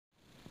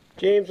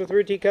James with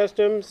Root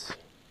Customs.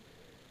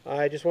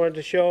 I just wanted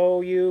to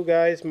show you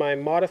guys my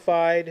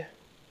modified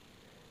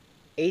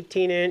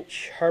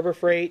 18-inch Harbor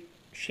Freight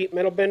sheet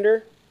metal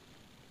bender.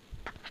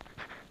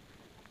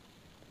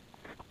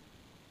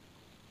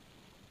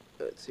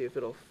 Let's see if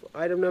it'll...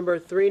 Item number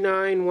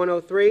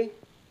 39103.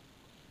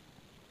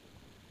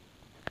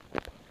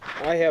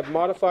 I have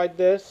modified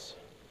this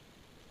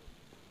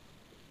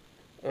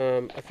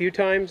a few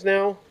times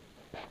now,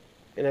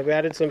 and I've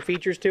added some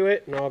features to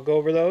it, and I'll go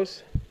over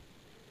those.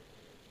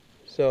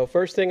 So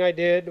first thing I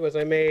did was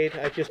I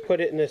just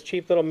put it in this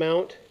cheap little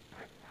mount,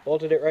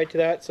 bolted it right to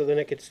that so then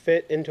it could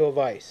fit into a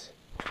vise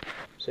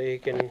so you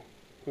can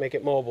make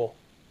it mobile.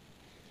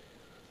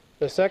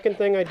 The second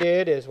thing I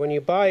did is when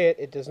you buy it,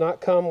 it does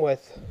not come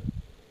with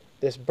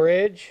this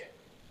bridge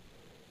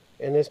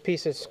and this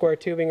piece of square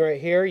tubing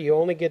right here. You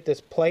only get this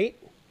plate,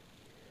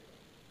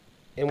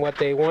 and what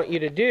they want you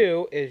to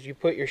do is you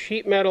put your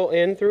sheet metal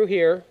in through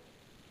here,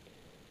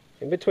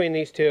 in between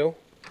these two,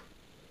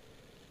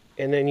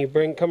 and then you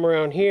come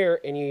around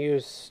here and you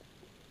use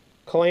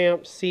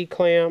clamps,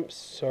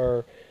 C-clamps,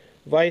 or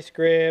vice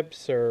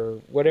grips,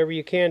 or whatever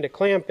you can to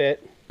clamp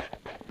it,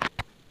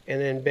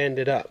 and then bend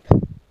it up.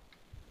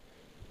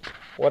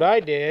 What I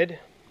did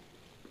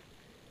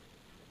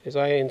is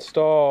I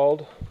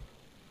installed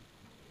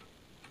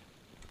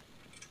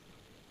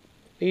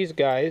these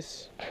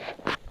guys.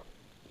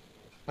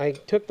 I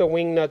took the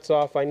wing nuts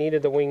off. I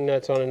needed the wing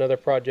nuts on another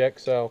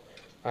project, so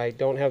I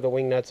don't have the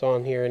wing nuts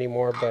on here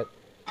anymore, but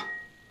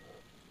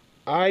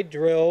I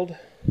drilled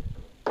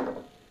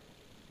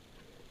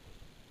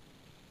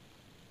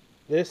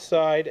this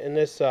side and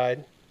this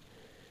side,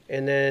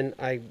 and then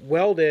I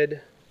welded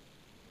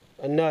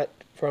a nut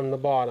from the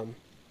bottom,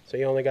 so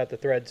you only got the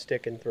thread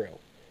sticking through.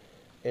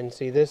 And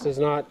see, this is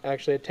not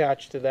actually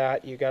attached to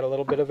that. You got a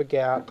little bit of a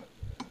gap,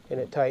 and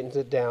it tightens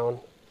it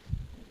down.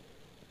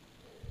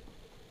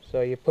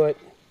 So you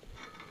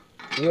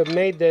have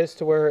made this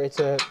to where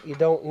you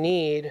don't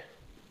need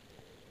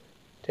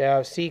to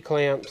have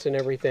C-clamps and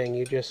everything.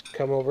 You just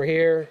come over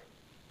here,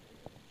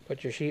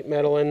 put your sheet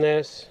metal in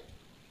this.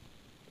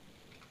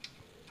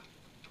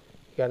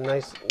 You got a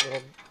nice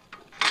little,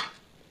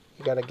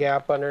 you got a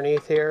gap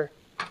underneath here,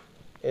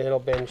 and it'll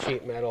bend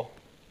sheet metal.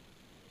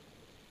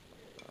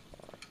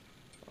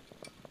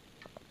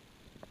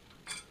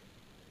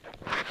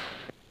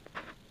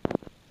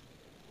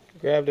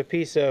 Grabbed a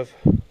piece of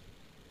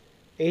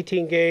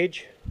 18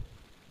 gauge,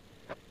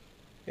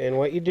 and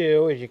what you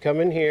do is you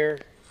come in here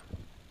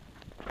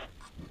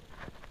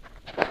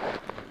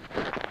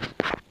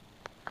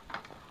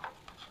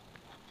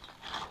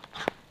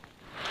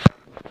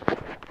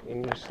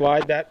and you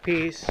slide that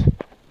piece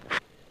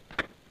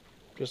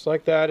just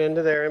like that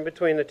into there, in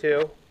between the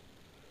two.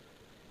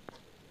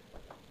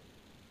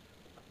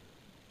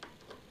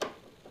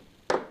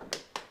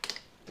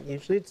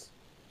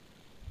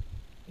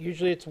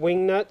 Usually it's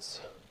wing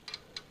nuts,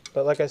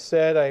 but like I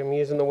said, I'm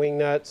using the wing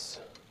nuts.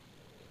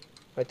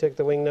 I took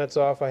the wing nuts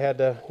off. I had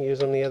to use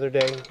them the other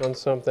day on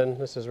something.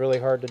 This is really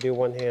hard to do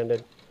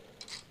one-handed.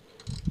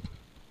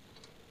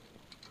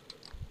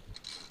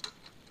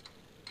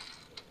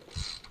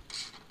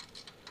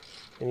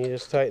 And you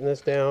just tighten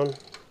this down.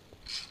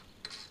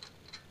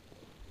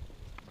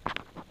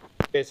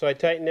 Okay, so I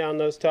tightened down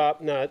those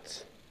top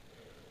nuts,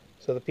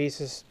 so the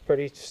piece is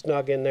pretty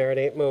snug in there. It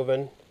ain't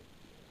moving.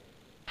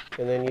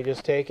 And then you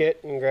just take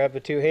it and grab the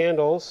two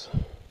handles.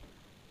 I'm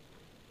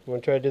going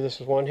to try to do this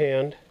with one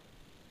hand.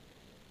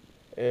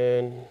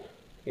 And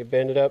you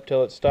bend it up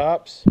till it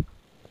stops.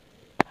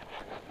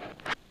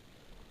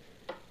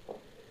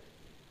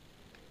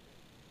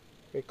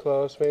 Pretty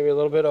close, maybe a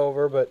little bit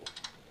over, but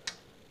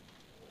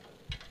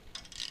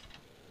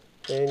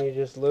then you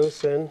just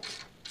loosen.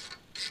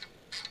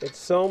 It's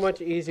so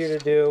much easier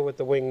to do with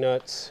the wing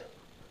nuts.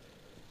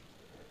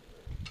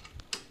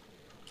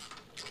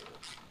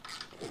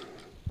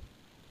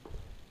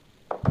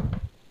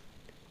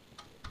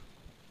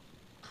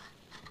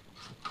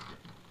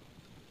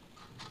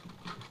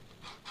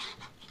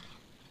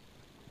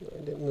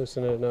 I didn't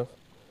loosen it enough.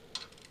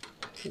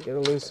 You gotta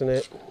loosen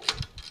it,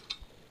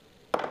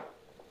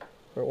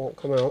 or it won't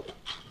come out.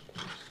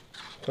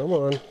 Come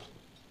on.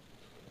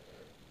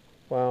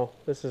 Wow,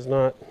 this is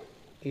not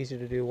easy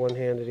to do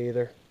one-handed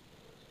either.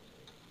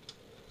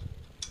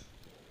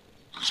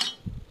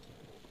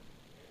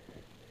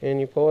 And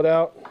you pull it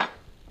out,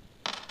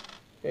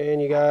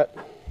 and you got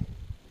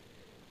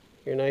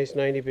your nice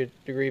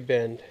 90-degree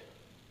bend.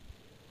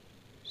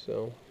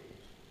 So,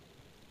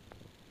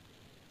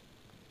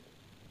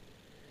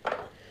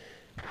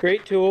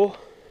 great tool.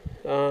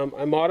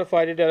 I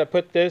modified it. I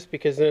put this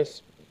because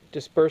this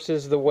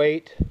disperses the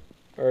weight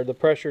or the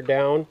pressure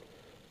down,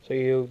 so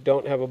you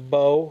don't have a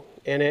bow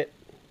in it.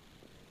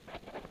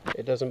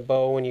 It doesn't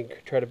bow when you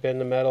try to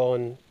bend the metal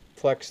and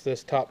flex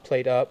this top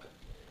plate up.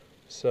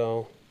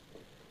 So,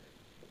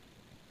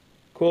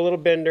 cool little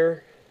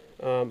bender.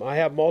 I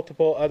have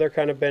multiple other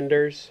kind of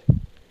benders.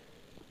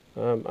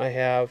 I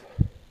have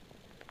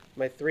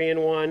my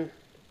 3-in-1,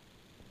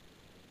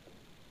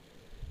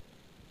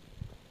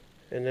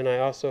 and then I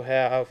also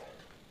have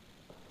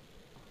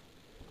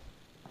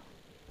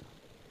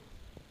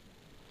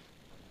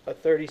a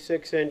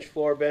 36-inch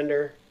floor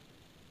bender.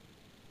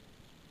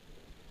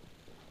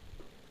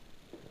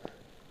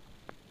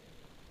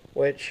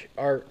 Which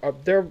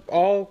they're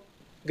all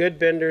good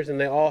benders and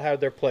they all have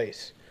their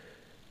place.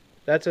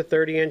 That's a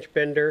 30-inch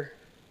bender.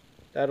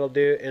 That'll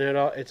do, and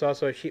it's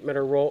also a sheet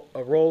metal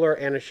roller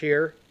and a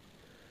shear.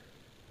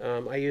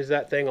 I use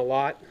that thing a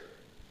lot.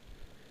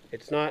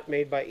 It's not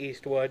made by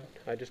Eastwood.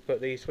 I just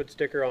put the Eastwood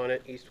sticker on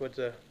it. Eastwood's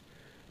a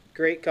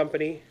great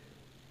company.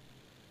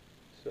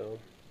 So,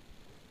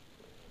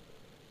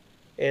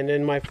 and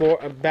then my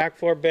back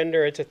floor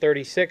bender, it's a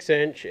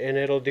 36-inch, and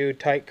it'll do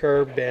tight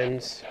curve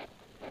bends.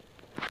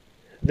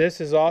 This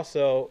is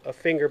also a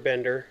finger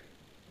bender.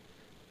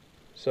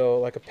 So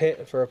like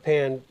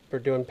for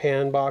doing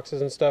pan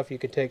boxes and stuff, you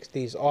can take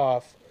these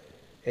off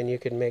and you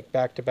can make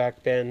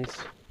back-to-back bends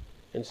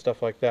and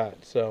stuff like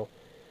that. So,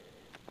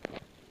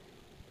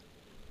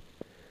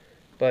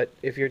 but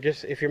if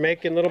you're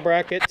making little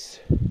brackets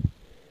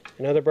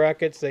and other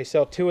brackets, they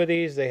sell 2 of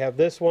these. They have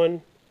this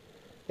one,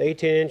 the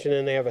 18-inch, and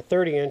then they have a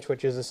 30-inch,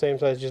 which is the same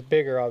size, just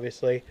bigger,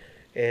 obviously,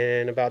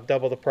 and about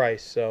double the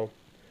price. So,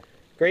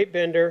 great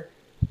bender.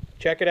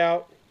 Check it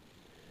out.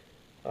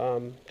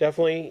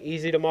 Definitely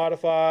easy to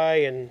modify,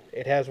 and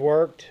it has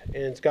worked,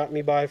 and it's got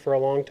me by for a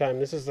long time.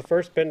 This is the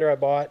first bender I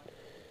bought,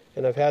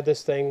 and I've had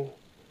this thing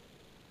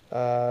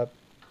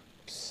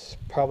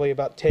probably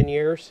about 10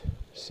 years.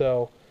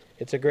 So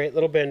it's a great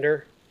little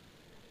bender.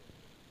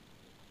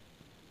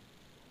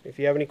 If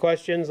you have any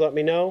questions, let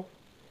me know.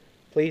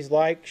 Please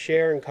like,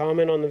 share, and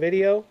comment on the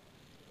video,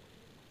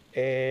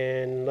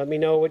 and let me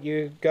know what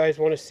you guys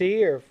want to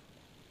see or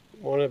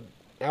want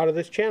out of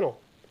this channel.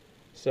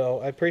 So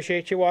I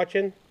appreciate you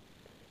watching,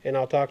 and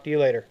I'll talk to you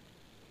later.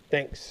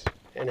 Thanks,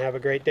 and have a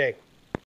great day.